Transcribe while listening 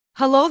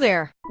Hello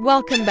there!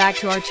 Welcome back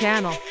to our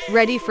channel.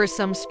 Ready for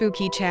some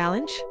spooky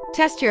challenge?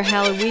 Test your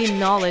Halloween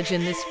knowledge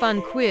in this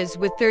fun quiz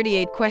with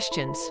 38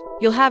 questions.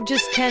 You'll have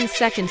just 10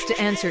 seconds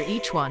to answer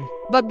each one.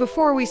 But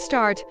before we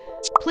start,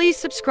 please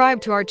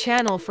subscribe to our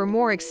channel for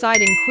more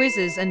exciting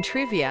quizzes and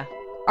trivia.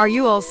 Are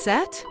you all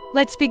set?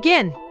 Let's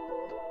begin!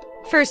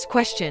 First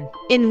question.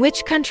 In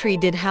which country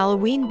did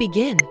Halloween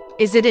begin?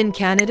 Is it in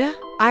Canada,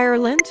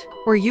 Ireland,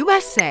 or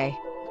USA?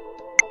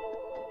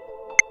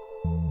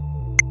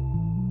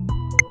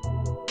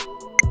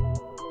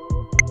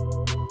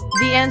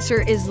 The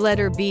answer is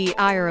letter B,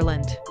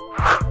 Ireland.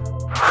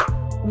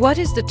 What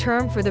is the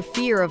term for the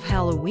fear of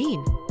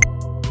Halloween?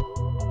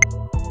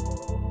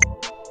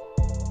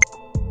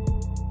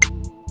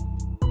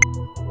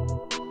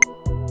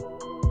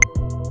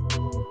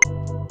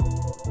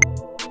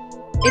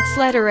 It's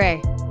letter A,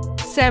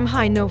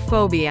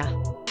 samhainophobia.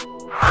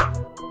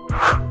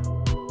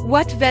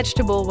 What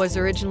vegetable was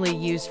originally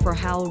used for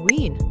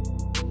Halloween?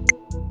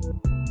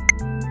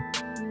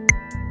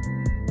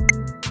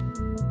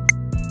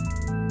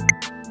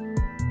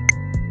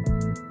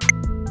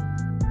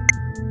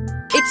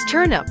 It's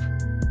turnip.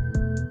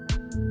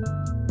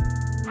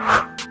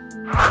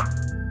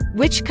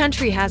 Which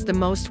country has the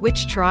most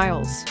witch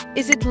trials?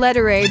 Is it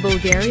letter A,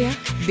 Bulgaria,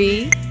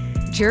 B,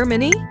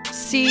 Germany,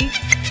 C,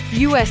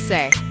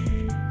 USA?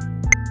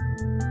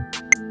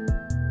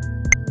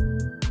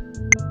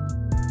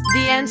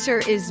 The answer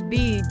is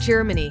B,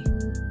 Germany.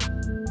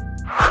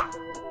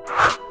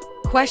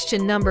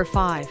 Question number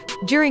 5.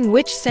 During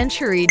which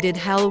century did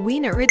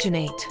Halloween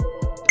originate?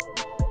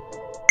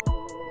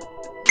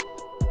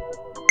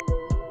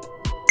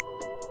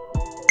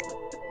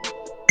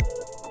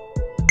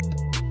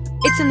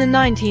 It's in the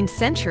 19th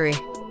century.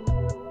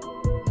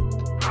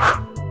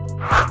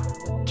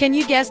 Can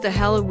you guess the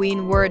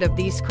Halloween word of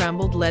these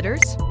scrambled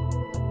letters?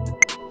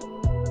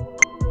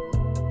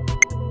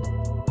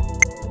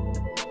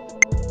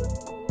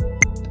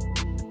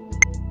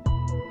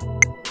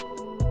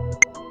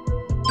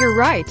 You're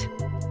right.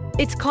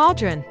 It's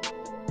cauldron.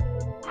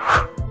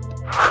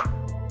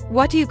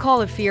 What do you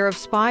call a fear of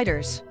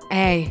spiders?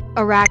 A,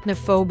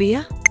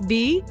 arachnophobia,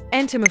 B,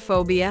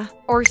 entomophobia,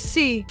 or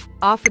C,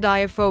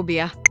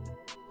 ophidiophobia?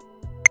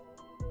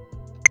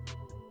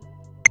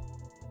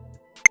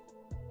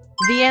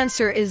 The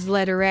answer is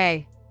letter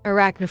A,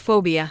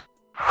 arachnophobia.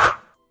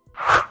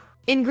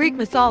 In Greek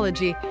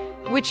mythology,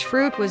 which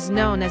fruit was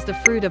known as the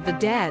fruit of the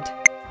dead?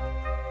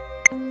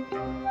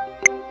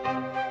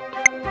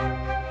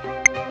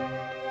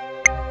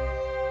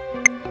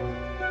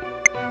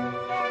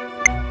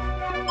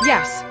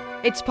 Yes,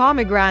 it's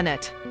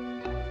pomegranate.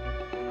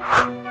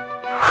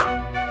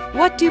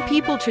 What do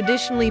people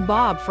traditionally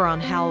bob for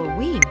on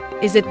Halloween?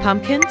 Is it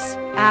pumpkins,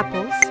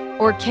 apples,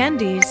 or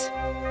candies?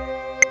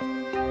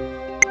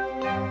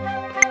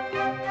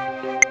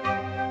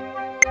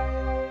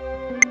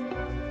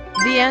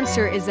 The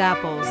answer is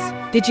apples.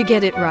 Did you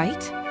get it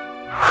right?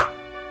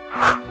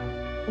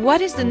 What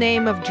is the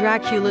name of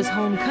Dracula's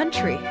home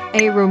country?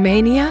 A,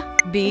 Romania,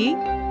 B,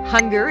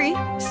 Hungary,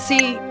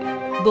 C,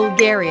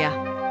 Bulgaria?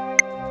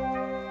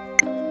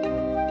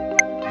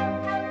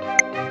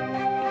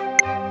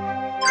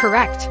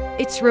 Correct.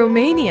 It's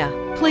Romania.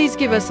 Please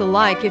give us a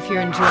like if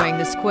you're enjoying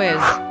this quiz.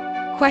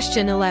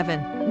 Question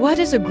 11. What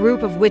is a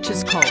group of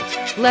witches called?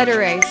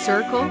 Letter A,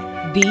 circle,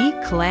 B,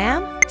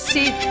 clam,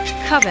 C,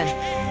 coven?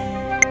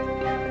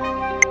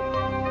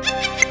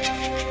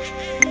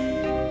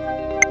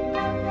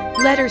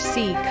 Letter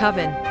C,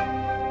 coven.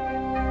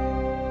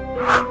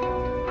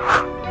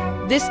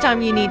 This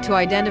time you need to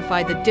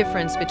identify the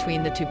difference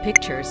between the two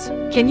pictures.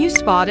 Can you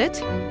spot it?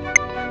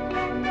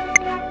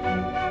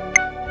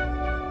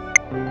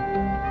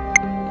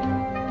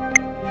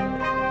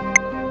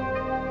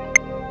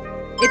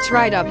 It's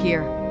right up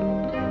here.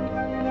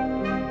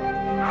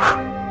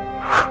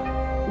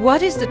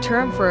 What is the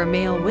term for a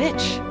male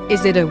witch?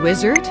 Is it a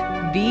wizard,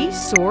 B,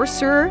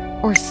 sorcerer,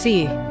 or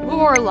C,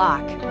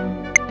 warlock?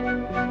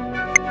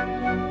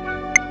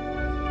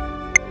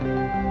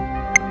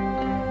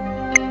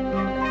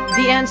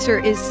 The answer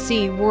is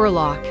C,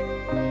 warlock.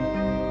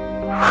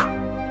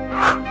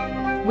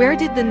 Where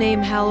did the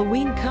name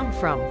Halloween come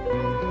from?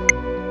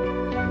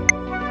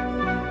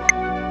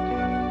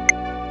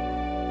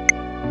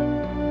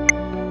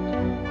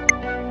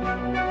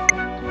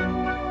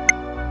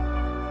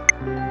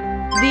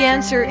 The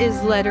answer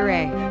is letter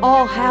A,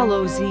 All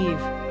Hallows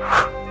Eve.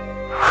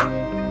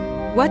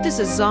 What does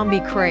a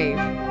zombie crave?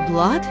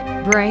 Blood,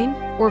 brain,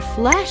 or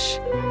flesh?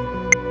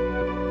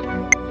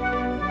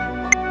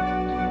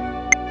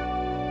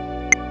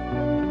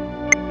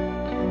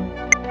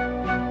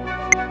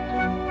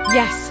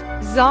 Yes,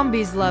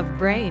 zombies love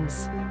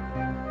brains.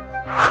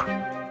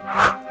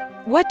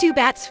 What do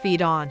bats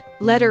feed on?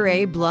 Letter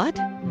A, blood,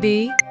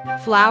 B,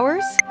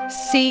 flowers,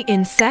 C,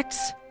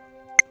 insects?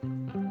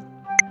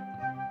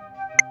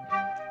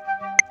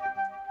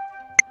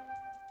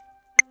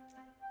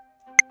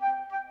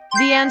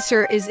 The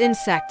answer is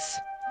insects.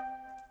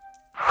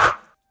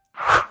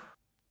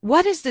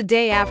 What is the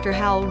day after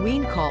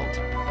Halloween called?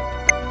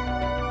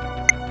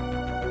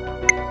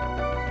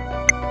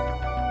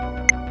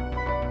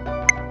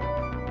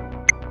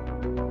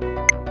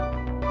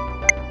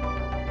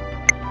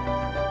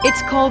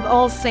 It's called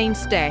All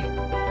Saints' Day.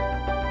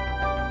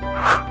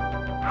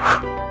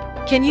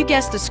 Can you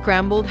guess the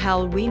scrambled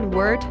Halloween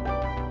word?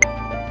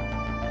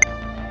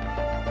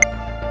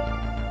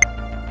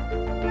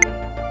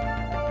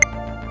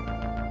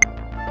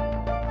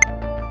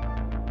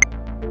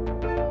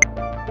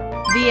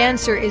 The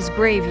answer is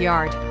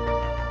graveyard.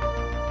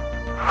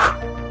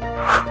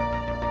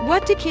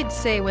 What do kids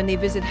say when they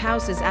visit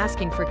houses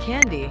asking for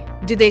candy?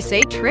 Do they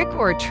say trick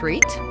or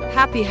treat,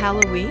 happy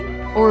Halloween,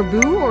 or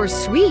boo or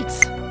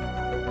sweets?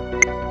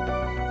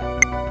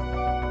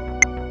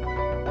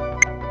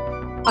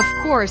 Of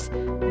course,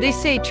 they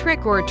say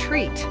trick or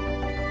treat.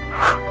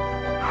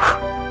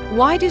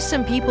 Why do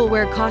some people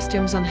wear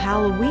costumes on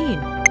Halloween?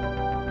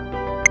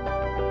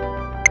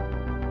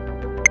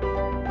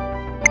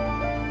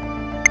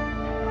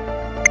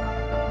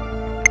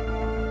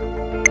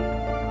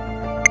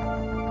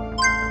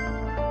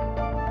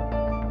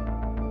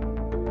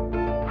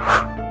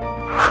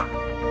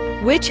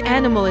 Which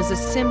animal is a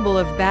symbol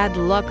of bad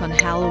luck on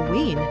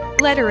Halloween?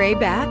 Letter A,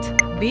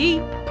 bat. B,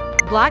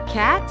 black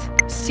cat.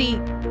 C,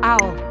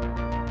 owl.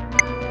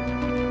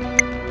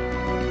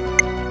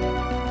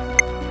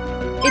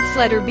 It's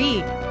letter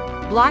B,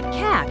 black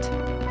cat.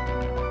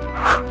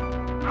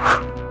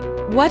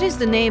 What is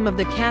the name of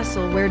the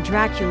castle where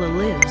Dracula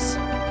lives?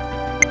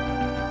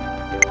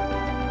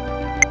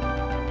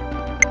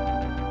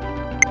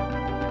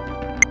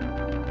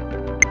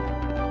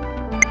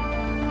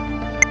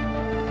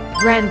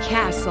 Grand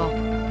Castle.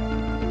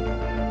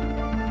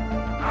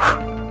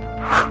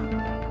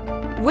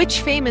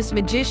 Which famous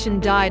magician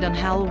died on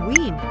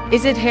Halloween?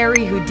 Is it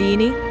Harry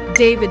Houdini,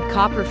 David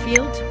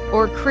Copperfield,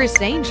 or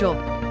Chris Angel?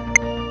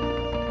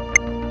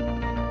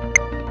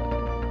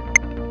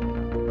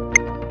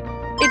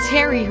 It's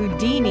Harry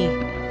Houdini.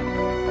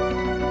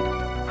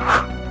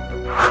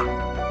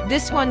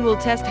 This one will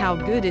test how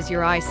good is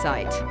your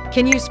eyesight.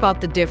 Can you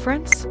spot the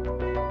difference?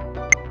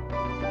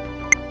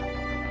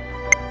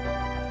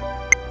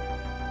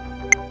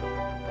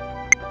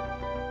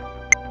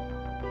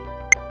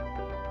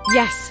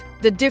 Yes,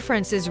 the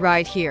difference is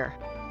right here.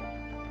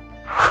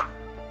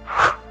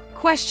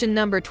 Question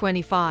number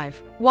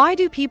 25. Why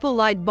do people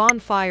light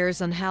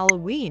bonfires on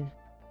Halloween?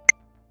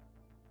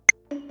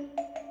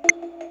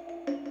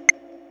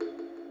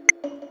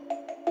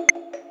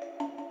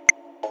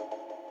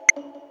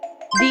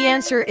 The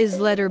answer is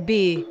letter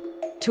B,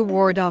 to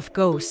ward off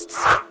ghosts.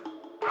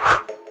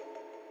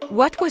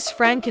 What was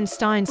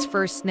Frankenstein's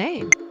first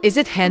name? Is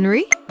it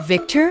Henry,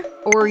 Victor,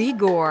 or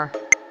Igor?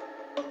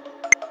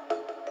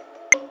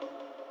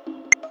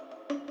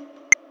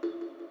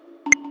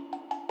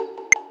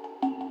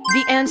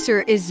 The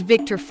answer is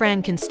Victor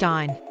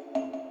Frankenstein.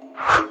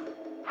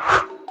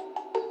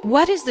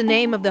 What is the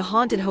name of the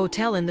haunted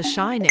hotel in The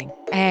Shining?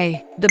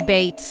 A, the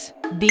Bates.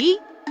 B,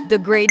 the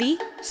Grady.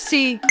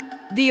 C,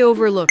 the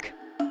Overlook.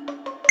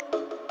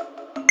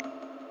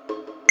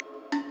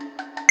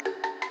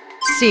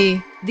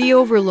 C, the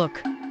Overlook.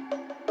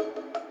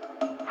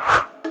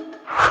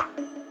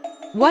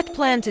 What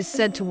plant is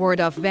said to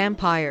ward off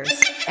vampires?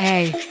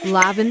 A,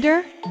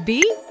 lavender.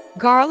 B,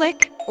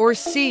 garlic. Or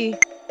C,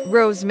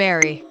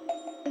 rosemary.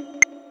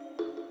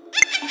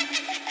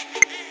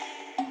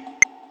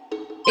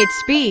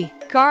 It's B,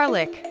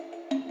 garlic.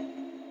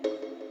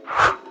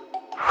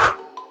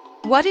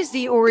 What is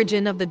the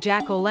origin of the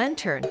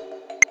jack-o'-lantern?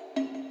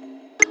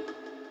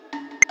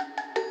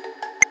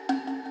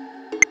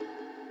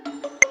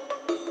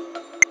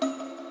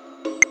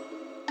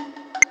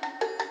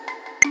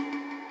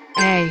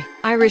 A,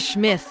 Irish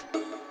myth.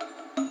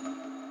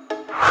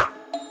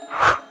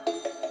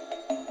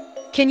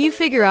 Can you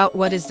figure out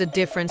what is the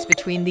difference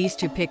between these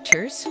two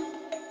pictures?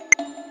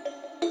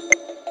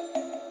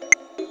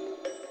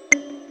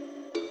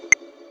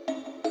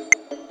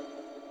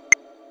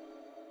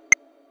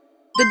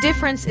 The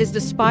difference is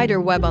the spider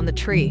web on the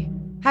tree.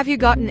 Have you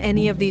gotten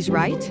any of these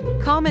right?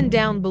 Comment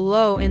down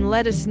below and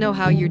let us know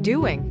how you're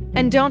doing.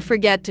 And don't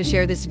forget to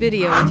share this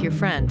video with your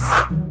friends.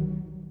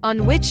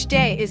 On which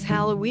day is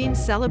Halloween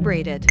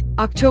celebrated?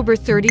 October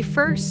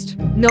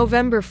 31st,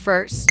 November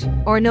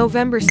 1st, or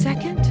November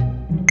 2nd?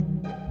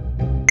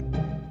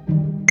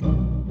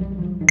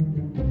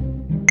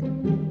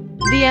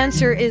 The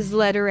answer is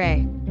letter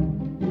A.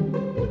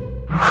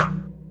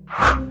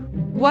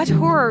 What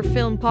horror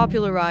film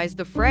popularized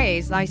the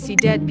phrase, "I see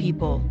dead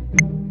people"?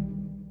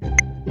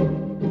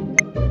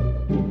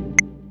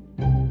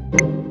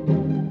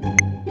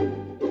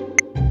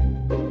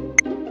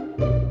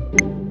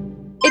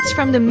 It's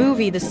from the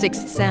movie The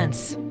Sixth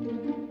Sense.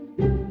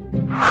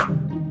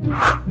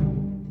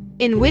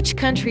 In which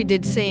country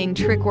did saying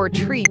trick or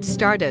treat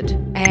started?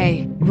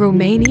 A,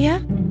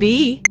 Romania.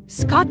 B,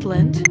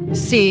 Scotland.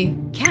 C,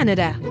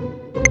 Canada.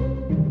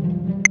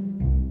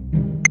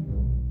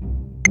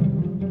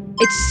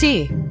 It's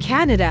C,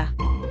 Canada.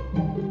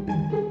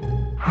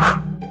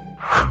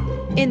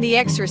 In The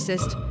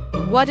Exorcist,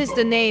 what is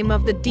the name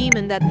of the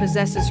demon that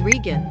possesses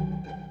Regan?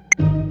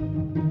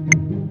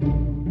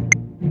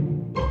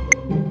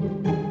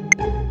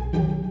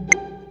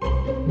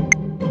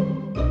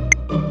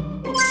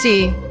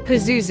 C,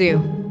 Pazuzu.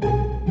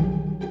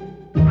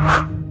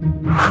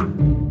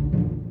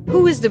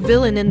 the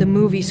villain in the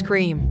movie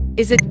Scream?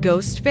 Is it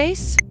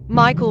Ghostface,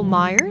 Michael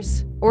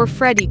Myers, or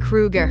Freddy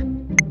Krueger?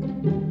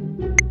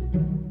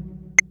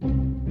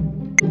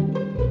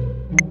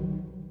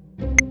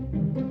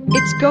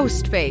 It's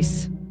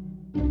Ghostface.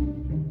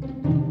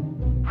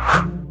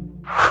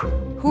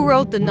 Who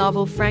wrote the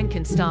novel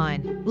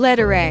Frankenstein?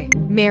 Letter A,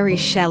 Mary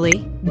Shelley.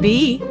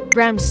 B,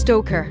 Bram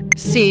Stoker.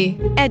 C,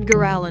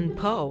 Edgar Allan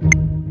Poe.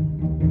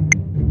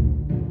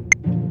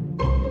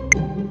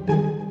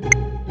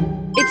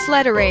 It's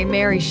letter A,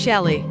 Mary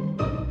Shelley.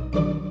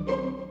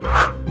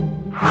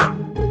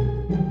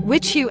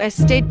 Which U.S.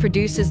 state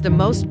produces the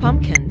most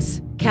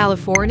pumpkins?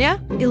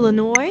 California,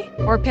 Illinois,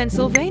 or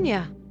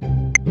Pennsylvania?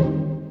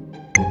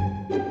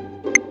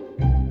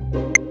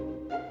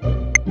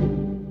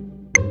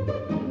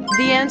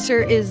 The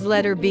answer is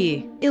letter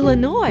B,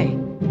 Illinois.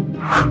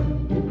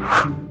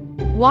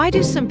 Why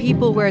do some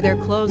people wear their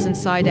clothes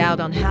inside out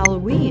on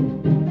Halloween?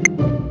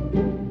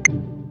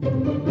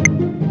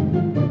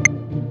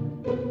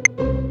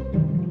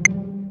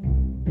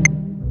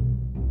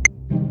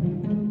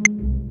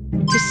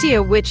 To see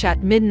a witch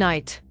at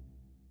midnight.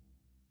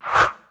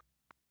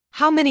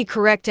 How many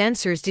correct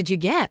answers did you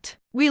get?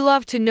 We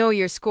love to know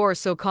your score,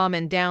 so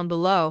comment down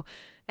below.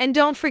 And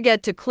don't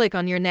forget to click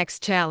on your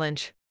next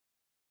challenge.